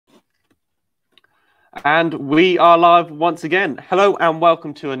And we are live once again. Hello and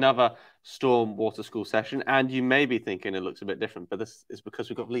welcome to another Stormwater School session. And you may be thinking it looks a bit different, but this is because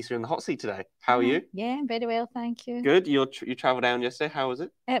we've got Lisa in the hot seat today. How are you? Yeah, I'm very well, thank you. Good. You travelled down yesterday. How was it?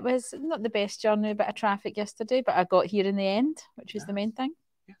 It was not the best journey, a bit of traffic yesterday, but I got here in the end, which is the main thing.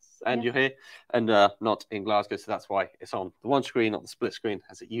 Yes. And you're here and not in Glasgow, so that's why it's on the one screen, not the split screen,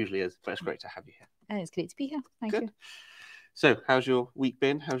 as it usually is. But it's great to have you here. And it's great to be here. Thank Good. you. So, how's your week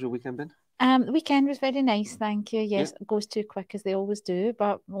been? How's your weekend been? The weekend was very nice, thank you. Yes, It goes too quick as they always do,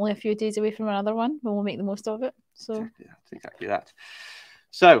 but only a few days away from another one, but we'll make the most of it. So exactly that.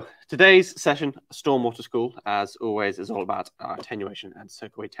 So today's session, Stormwater School, as always, is all about our attenuation and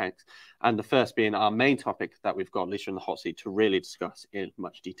soakaway tanks. And the first being our main topic that we've got Lisa in the hot seat to really discuss in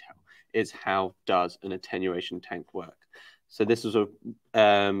much detail is how does an attenuation tank work? So this is a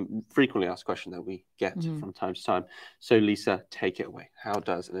frequently asked question that we get from time to time. So Lisa, take it away. How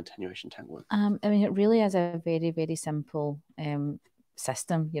does an attenuation tank work? I mean, it really is a very, very simple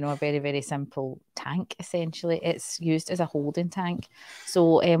system, a very, very simple tank, essentially. It's used as a holding tank.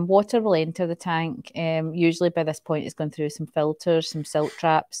 So water will enter the tank. Usually by this point, it's gone through some filters, some silt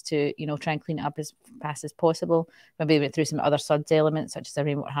traps to, try and clean it up as fast as possible. Maybe went through some other suds elements, such as a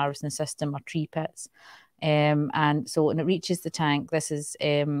rainwater harvesting system or tree pits. And so when it reaches the tank, this is,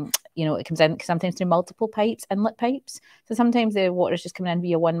 it comes in sometimes through multiple pipes, inlet pipes. So sometimes the water is just coming in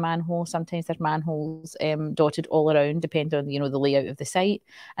via one manhole. Sometimes there's manholes dotted all around, depending on, the layout of the site.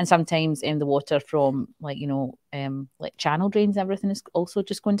 And sometimes the water from like channel drains and everything is also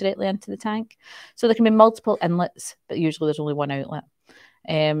just going directly into the tank. So there can be multiple inlets, but usually there's only one outlet.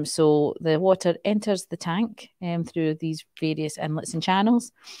 So the water enters the tank through these various inlets and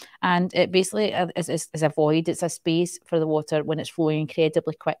channels, and it basically is a void. It's a space for the water when it's flowing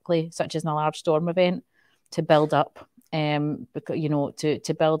incredibly quickly, such as in a large storm event, to build up,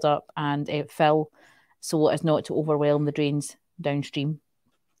 to build up and fill, so as not to overwhelm the drains downstream.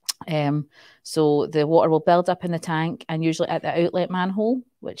 So the water will build up in the tank, and usually at the outlet manhole,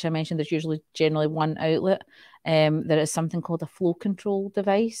 which I mentioned, there's usually generally one outlet. There is something called a flow control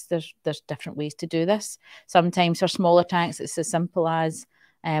device. There's different ways to do this. Sometimes for smaller tanks, it's as simple as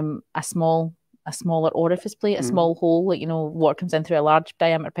a smaller orifice plate, a small hole. Like, water comes in through a large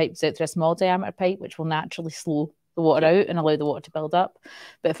diameter pipe, goes out through a small diameter pipe, which will naturally slow the water out and allow the water to build up.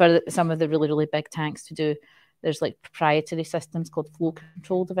 But for some of the really, really big tanks to do, there's like proprietary systems called flow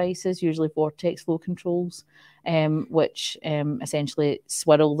control devices, usually vortex flow controls, which essentially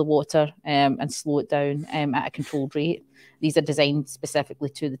swirl the water and slow it down at a controlled rate. These are designed specifically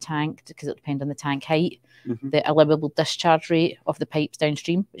to the tank because it depends on the tank height, the allowable discharge rate of the pipes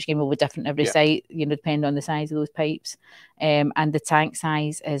downstream, which again will be different every site, depending on the size of those pipes. And the tank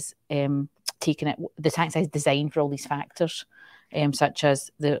size is the tank size designed for all these factors, such as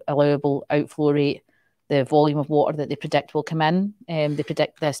the allowable outflow rate, the volume of water that they predict will come in. They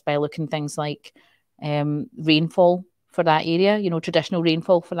predict this by looking at things like rainfall for that area, traditional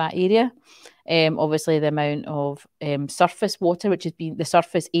rainfall for that area. Obviously, the amount of surface water, which has been the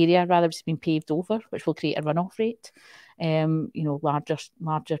surface area, rather, which has been paved over, which will create a runoff rate.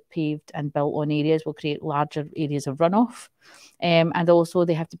 Larger paved and built on areas will create larger areas of runoff. And also,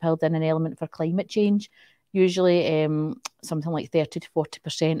 they have to build in an element for climate change. Usually, something like 30 to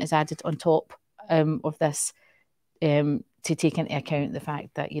 40% is added on top of this to take into account the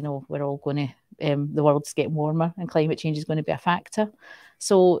fact that we're all going to the world's getting warmer and climate change is going to be a factor.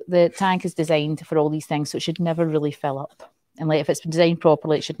 So the tank is designed for all these things, so it should never really fill up. And like if it's been designed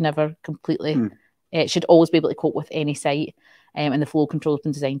properly, it should never completely. It should always be able to cope with any site, and the flow control has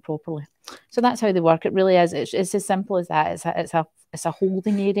been designed properly. So that's how they work. It really is. It's as simple as that. It's a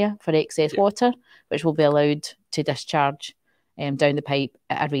holding area for excess water, which will be allowed to discharge down the pipe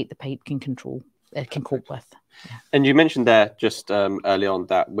at a rate the pipe can control. It can cope with. Yeah. And you mentioned there just early on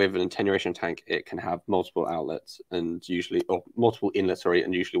that with an attenuation tank, it can have multiple outlets and multiple inlets,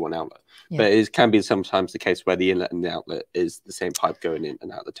 and usually one outlet. Yeah. But it can be sometimes the case where the inlet and the outlet is the same pipe going in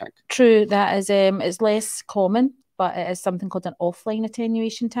and out of the tank. True, that is it's less common, but it is something called an offline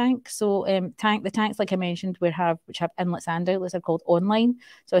attenuation tank. So the tanks, like I mentioned, which have inlets and outlets, are called online.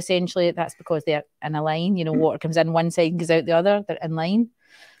 So essentially that's because they're in a line, water comes in one side and goes out the other, they're in line.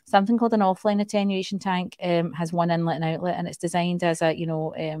 Something called an offline attenuation tank has one inlet and outlet, and it's designed as a,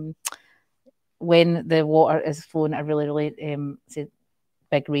 when the water is flowing at a really, really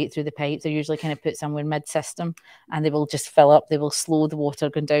big rate through the pipes, they're usually kind of put somewhere mid-system, and they will just fill up. They will slow the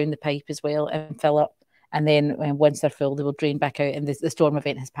water going down the pipe as well and fill up. And then once they're full, they will drain back out. And the storm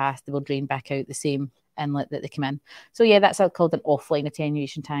event has passed, they will drain back out the same inlet that they come in. So yeah, that's called an offline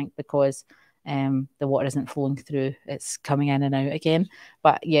attenuation tank because the water isn't flowing through, it's coming in and out again.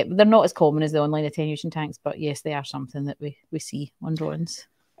 But yeah, they're not as common as the online attenuation tanks, but yes, they are something that we see on drawings.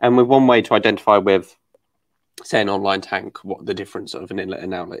 And with one way to identify with, say, an online tank, what the difference of an inlet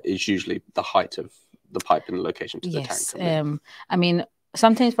and outlet is usually the height of the pipe in the location to the tank. I mean,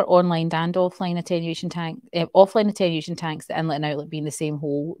 sometimes for online and offline attenuation tanks, the inlet and outlet being the same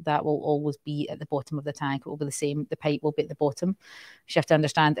hole, that will always be at the bottom of the tank. It will be the same. The pipe will be at the bottom. You have to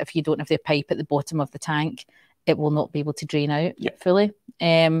understand, if you don't have the pipe at the bottom of the tank, it will not be able to drain out fully.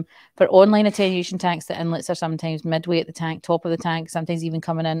 For online attenuation tanks, the inlets are sometimes midway at the tank, top of the tank, sometimes even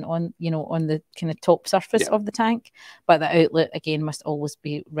coming in on, on the kind of top surface of the tank. But the outlet, again, must always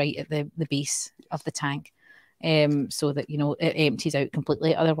be right at the base of the tank. So that, it empties out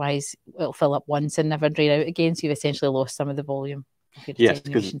completely. Otherwise, it'll fill up once and never drain out again. So you've essentially lost some of the volume of your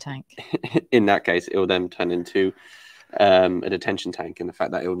attenuation tank. In that case, it will then turn into a detention tank, in the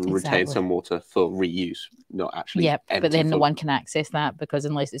fact that it will retain some water for reuse, not actually empty. But then no one can access that, because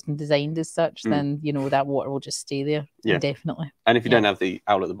unless it's been designed as such, then that water will just stay there indefinitely. And if you don't have the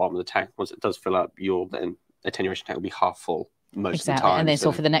outlet at the bottom of the tank, once it does fill up, your then attenuation tank will be half full most of the time. And then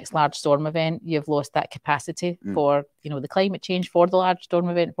so for the next large storm event, you've lost that capacity for the climate change, for the large storm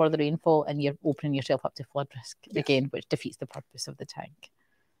event, for the rainfall, and you're opening yourself up to flood risk again, which defeats the purpose of the tank.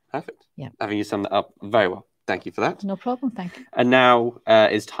 Perfect. I think you summed that up very well. Thank you for that. No problem. Thank you. And now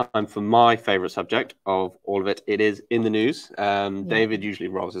is time for my favourite subject of all of it. It is in the news. David usually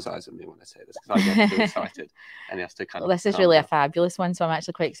rolls his eyes at me when I say this, because I get too excited, and he has to kind of. This is really a fabulous one, so I'm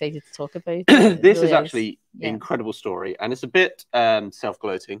actually quite excited to talk about it. This really is actually an incredible story, and it's a bit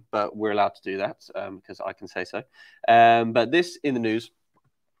self-gloating, but we're allowed to do that because I can say so. But this in the news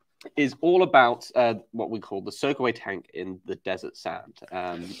is all about what we call the soakaway tank in the desert sand.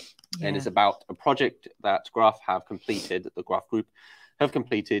 And it's about a project that Graph the Graph Group have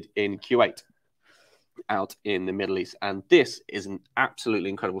completed in Kuwait, out in the Middle East. And this is an absolutely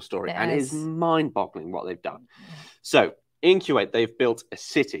incredible story. It is mind-boggling what they've done. So in Kuwait, they've built a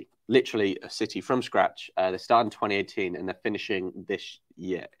city, literally a city from scratch. They started in 2018 and they're finishing this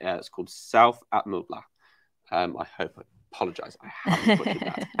year. It's called South Atmullah. I hope I apologize, I haven't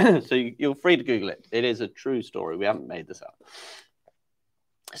butchered that. So you're free to Google it. It is a true story. We haven't made this up.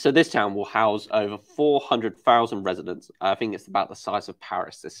 So this town will house over 400,000 residents. I think it's about the size of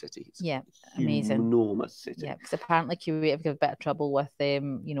Paris, this city. It's amazing. Enormous city. Yeah, because apparently Kuwait have got a bit of trouble with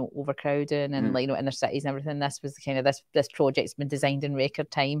overcrowding and inner cities and everything. This was the kind of this project's been designed in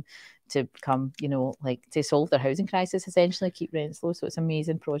record time to become, to solve their housing crisis, essentially, keep rents low. So it's an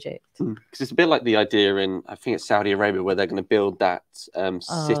amazing project. Because it's a bit like the idea in, I think it's Saudi Arabia, where they're going to build that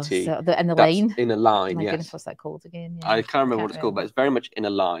city. So in the line? In a line, My goodness, what's that called again? Yeah, I can't remember what it's called, but it's very much in a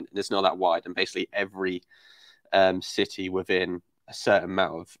line, and it's not that wide. And basically every city within a certain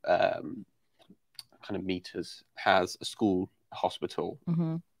amount of kind of meters has a school, a hospital,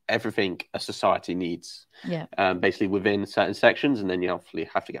 everything a society needs, basically within certain sections, and then you obviously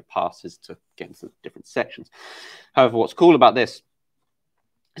have to get passes to get into different sections. However, what's cool about this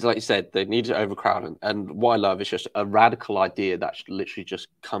is, like you said, they need to overcrowd, and what I love is just a radical idea that should literally just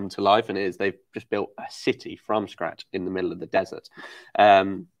come to life, and it is they've just built a city from scratch in the middle of the desert.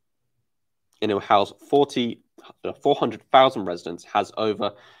 It will house 400,000 residents, has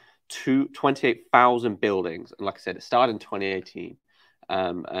over 28,000 buildings, and like I said, it started in 2018.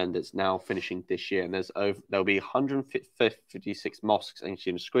 And it's now finishing this year. And there'll be 156 mosques, as you see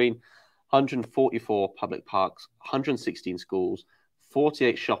on the screen, 144 public parks, 116 schools,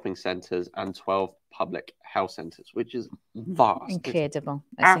 48 shopping centres, and 12 public health centres, which is vast. Incredible.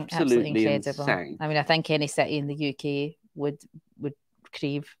 It's absolutely incredible. Insane. I mean, I think any city in the UK would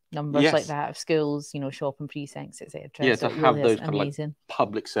crave numbers like that of schools, shopping precincts, etc. Yeah, so to have really those kind of like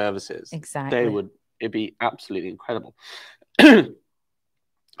public services, exactly, it'd be absolutely incredible.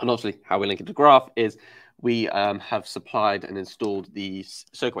 And obviously, how we link it to Graph is we have supplied and installed these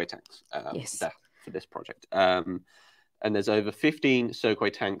soakaway tanks there for this project. And there's over 15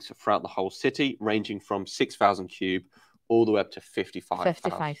 soakaway tanks throughout the whole city, ranging from 6,000 cube all the way up to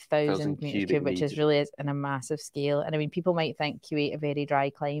 55,000 cube, which is really on a massive scale. And I mean, people might think Kuwait a very dry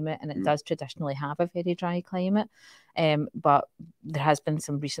climate, and it does traditionally have a very dry climate. But there has been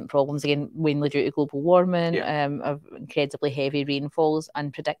some recent problems, again, mainly due to global warming, of incredibly heavy rainfalls,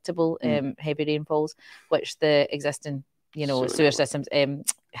 unpredictable heavy rainfalls, which the existing sewer systems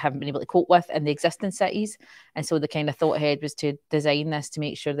haven't been able to cope with in the existing cities. And so the kind of thought ahead was to design this to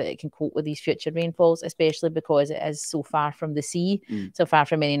make sure that it can cope with these future rainfalls, especially because it is so far from the sea, so far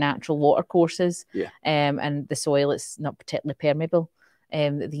from any natural water courses, and the soil is not particularly permeable.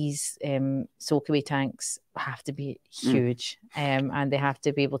 these soakaway tanks have to be huge, and they have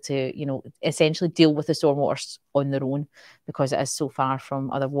to be able to, you know, essentially deal with the stormwater on their own, because it is so far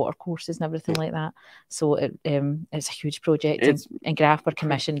from other water courses and everything like that. So it's a huge project, and Graf were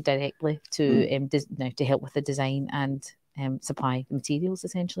commissioned directly to to help with the design and supply the materials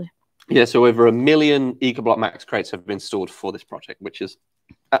essentially. Yeah, so over 1 million EcoBlock Max crates have been stored for this project, which is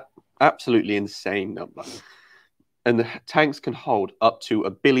absolutely insane number. And the tanks can hold up to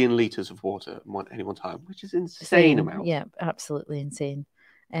 1 billion litres of water at any one time, which is insane amount. Yeah, absolutely insane.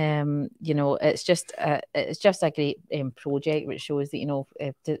 You know, it's just a great project, which shows that, you know,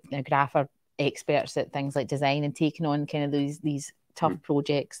 Graf are experts at things like design and taking on kind of these tough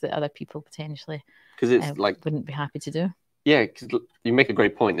projects that other people potentially wouldn't be happy to do. Yeah, because you make a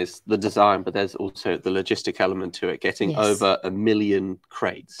great point. It's the design, but there's also the logistic element to it. Getting over 1 million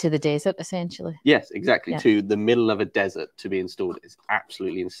crates to the desert, essentially. Yes, exactly. To the middle of a desert to be installed is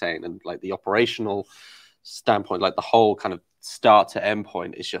absolutely insane. And like the operational standpoint, like the whole kind of start to end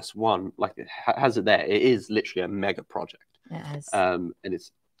point is just one. Like it has it there. It is literally a mega project. It is. And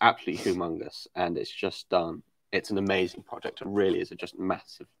it's absolutely humongous. And it's just done. It's an amazing project. It really is just a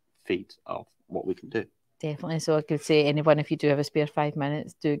massive feat of what we can do. Definitely. So I could say, anyone, if you do have a spare 5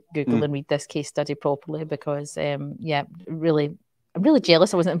 minutes, do Google and read this case study properly, because yeah, really, I'm really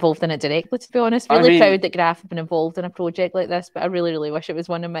jealous I wasn't involved in it directly, to be honest. Really proud that Graf have been involved in a project like this, but I really, really wish it was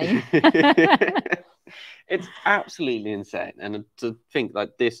one of mine. It's absolutely insane. And to think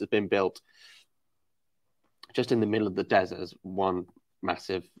that this has been built just in the middle of the desert as one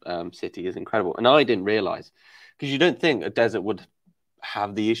massive city is incredible. And I didn't realize, because you don't think a desert would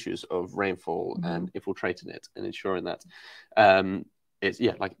have the issues of rainfall and infiltrating it and ensuring that it's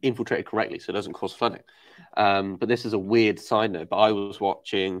like infiltrated correctly so it doesn't cause flooding. But this is a weird side note, but I was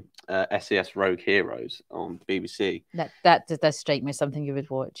watching SAS Rogue Heroes on BBC. That does strike me as something you would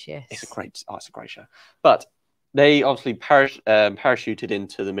watch. Yes, it's a great show. But they obviously parachuted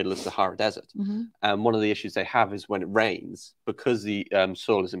into the middle of the Sahara Desert. And one of the issues they have is when it rains, because the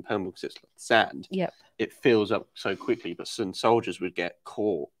soil is impermeable because it's sand, it fills up so quickly. But some soldiers would get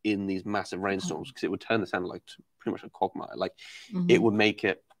caught in these massive rainstorms because it would turn the sand like pretty much a quagmire. Like it would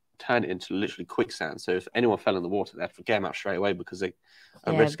turn it into literally quicksand. So if anyone fell in the water, they'd get them out straight away because they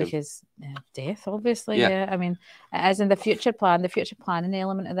are risk of death, obviously. Yeah. I mean, as in the future planning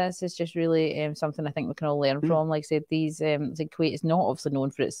element of this is just really something I think we can all learn from. Like I said, these Kuwait is not obviously known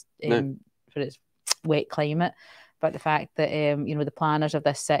for its wet climate, but the fact that you know, the planners of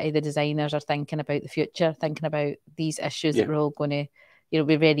this city, the designers, are thinking about the future, thinking about these issues that we're all going to, you know,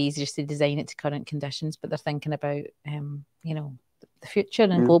 be very easy just to design it to current conditions, but they're thinking about you know, the future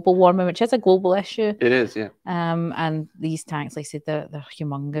and global warming, which is a global issue. It is, yeah. And these tanks, like I said, they're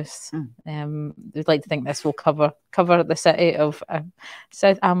humongous. We'd like to think this will cover the city of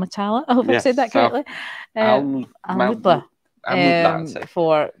South Al-Matala. I hope I said that correctly. Al-Mutla.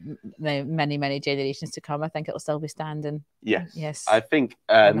 For many, many generations to come. I think it'll still be standing. Yes. I think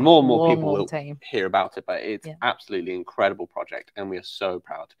more and more people will hear about it, but it's absolutely incredible project, and we are so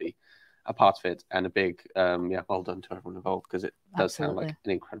proud to be a part of it, and a big well done to everyone involved, because it does sound like an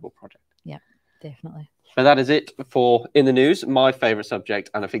incredible project. Yeah, definitely. But that is it for In the News, my favorite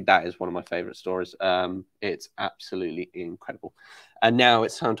subject, and I think that is one of my favorite stories. It's absolutely incredible. And now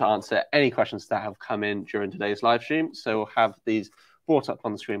it's time to answer any questions that have come in during today's live stream. So we'll have these brought up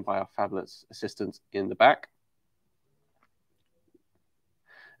on the screen by our fabulous assistants in the back.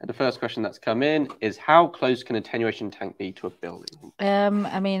 And the first question that's come in is, how close can an attenuation tank be to a building?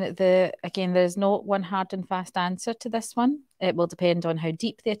 I mean, again, there's no one hard and fast answer to this one. It will depend on how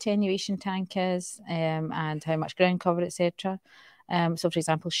deep the attenuation tank is, and how much ground cover, etc. So, for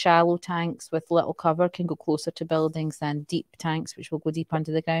example, shallow tanks with little cover can go closer to buildings than deep tanks, which will go deep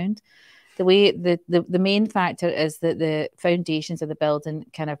under the ground. The main factor is that the foundations of the building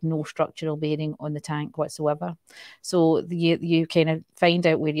can have no structural bearing on the tank whatsoever. So you kind of find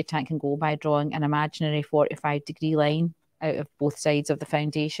out where your tank can go by drawing an imaginary 45-degree line out of both sides of the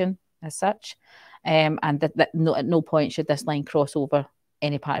foundation as such. And at no point should this line cross over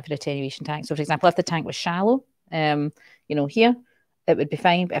any part of your attenuation tank. So, for example, if the tank was shallow, you know, here, it would be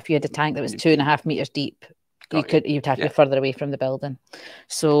fine. But if you had a tank that was 2.5 meters deep, you'd have to be further away from the building.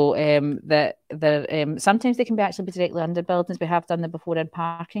 So sometimes they can actually be directly under buildings. We have done them before in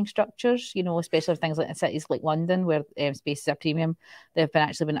parking structures, you know, especially things like in cities like London, where spaces are premium. They've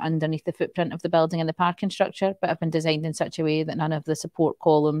actually been underneath the footprint of the building and the parking structure, but have been designed in such a way that none of the support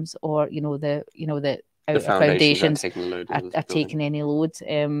columns or the outer foundations are taking any load.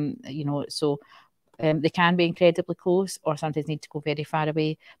 You know, so. They can be incredibly close, or sometimes need to go very far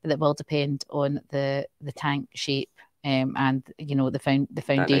away, but it will depend on the tank shape and the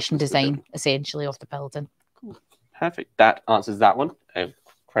foundation design essentially of the building. Cool. Perfect. That answers that one.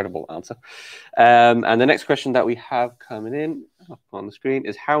 Incredible answer. And the next question that we have coming in up on the screen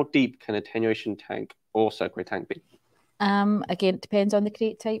is, how deep can an attenuation tank or soakaway tank be? Again, it depends on the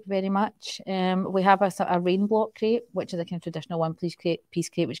crate type very much. We have a rain block crate, which is a kind of traditional one-piece crate,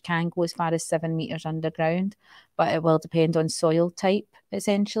 which can go as far as 7 meters underground, but it will depend on soil type,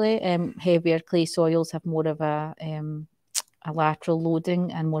 essentially. Heavier clay soils have more of a lateral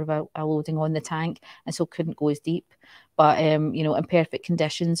loading and more of a loading on the tank, and so couldn't go as deep. But in perfect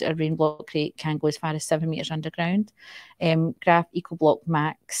conditions, a rain block crate can go as far as 7 meters underground. Graph EcoBlock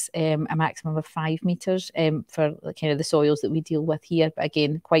Max, a maximum of 5 meters for kind of the soils that we deal with here. But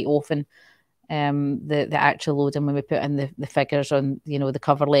again, quite often the actual loading, when we put in the figures on the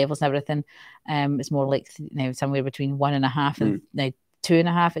cover levels and everything, it's more like somewhere between 1.5 and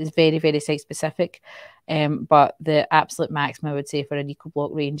 2.5. Is very, very site specific. But the absolute maximum I would say for an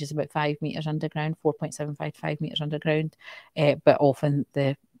EcoBlock range is about 5 meters underground, 4.75 to 5 meters underground. But often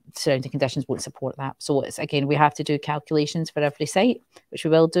the surrounding conditions won't support that. So it's, again, we have to do calculations for every site, which we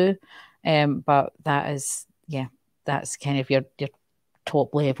will do. But that's kind of your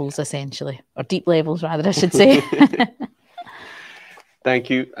top levels essentially, or deep levels rather, I should say. Thank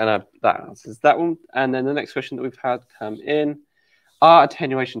you. And that answers that one. And then the next question that we've had come in: are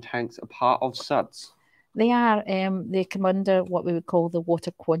attenuation tanks a part of SUDS? They are. They come under what we would call the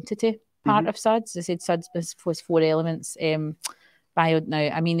water quantity part of SUDS. I said SUDS was 4 elements: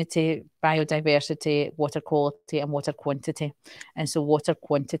 amenity, biodiversity, water quality, and water quantity. And so water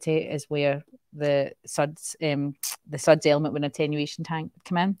quantity is where the SUDS element with an attenuation tank would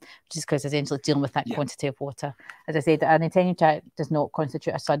come in, which is because essentially dealing with that quantity of water. As I said, an attenuation tank does not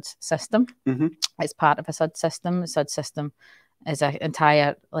constitute a SUDS system. It's part of a SUDS system. A SUDS system is an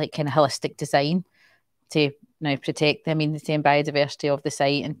entire kind of holistic design to protect the amenity and biodiversity of the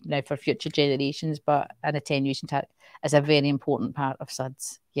site and for future generations. But an attenuation tank is a very important part of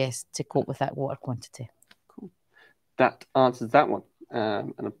SUDS, yes, to cope with that water quantity. Cool. That answers that one.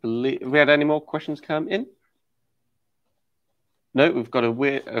 And I believe, have we had any more questions come in? No, we've got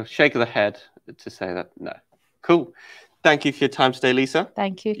a shake of the head to say that no. Cool. Thank you for your time today, Lisa.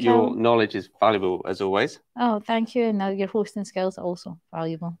 Thank you, Callum. Your knowledge is valuable as always. Oh, thank you. And now your hosting skills are also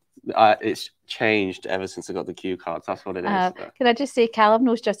valuable. It's changed ever since I got the cue cards. That's what it is. Can I just say, Callum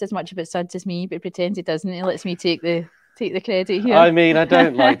knows just as much about SUDS as me, but he pretends he doesn't. He lets me take the credit here. I mean, I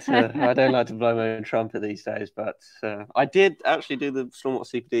don't like to blow my own trumpet these days, but I did actually do the Stormwater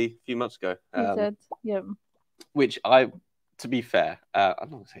CPD a few months ago. You did, yeah. Which to be fair, I'm not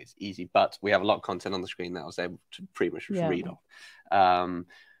going to say it's easy, but we have a lot of content on the screen that I was able to pretty much read off.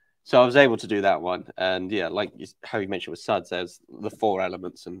 So I was able to do that one. And yeah, like how you mentioned with SUDS, there's the 4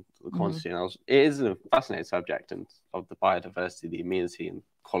 elements and the quantity. And it is a fascinating subject, and of the biodiversity, the amenity and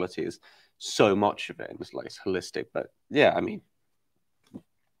quality is so much of it. And it's like it's holistic. But yeah, I mean,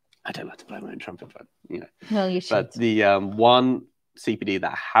 I don't like to blow my own trumpet, but No, you should. But the one CPD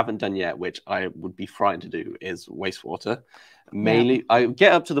that I haven't done yet, which I would be frightened to do, is wastewater. Mainly, I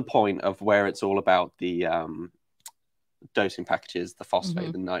get up to the point of where it's all about the dosing packages, the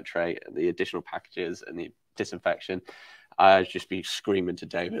phosphate, the nitrate, the additional packages, and the disinfection. I'd just be screaming to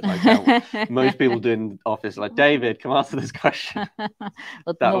David, like how most people do in the office, like, David, come answer this question.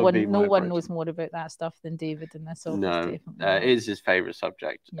 Well, no one knows more about that stuff than David in this office. No, it is his favourite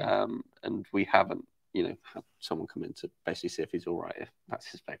subject, and we haven't have someone come in to basically see if he's all right, if that's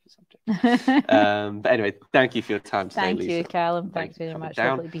his favourite subject. But anyway, thank you for your time today, Lisa. Thank you, Callum. Thanks very much.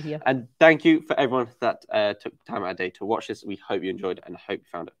 Lovely to be here. And thank you for everyone that took time out of their day to watch this. We hope you enjoyed it and hope you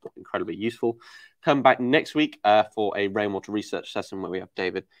found it incredibly useful. Come back next week for a rainwater research session where we have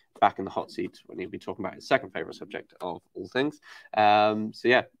David back in the hot seat when he'll be talking about his second favourite subject of all things. So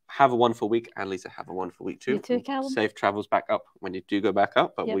yeah, have a wonderful week, and Lisa, have a wonderful week too. You too, Callum. Safe travels back up when you do go back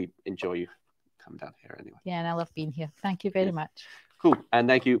up, but we enjoy you come down here anyway. Yeah, and I love being here. Thank you very much. Cool. And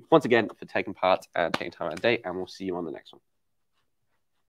thank you once again for taking part and taking time out of the day, and we'll see you on the next one.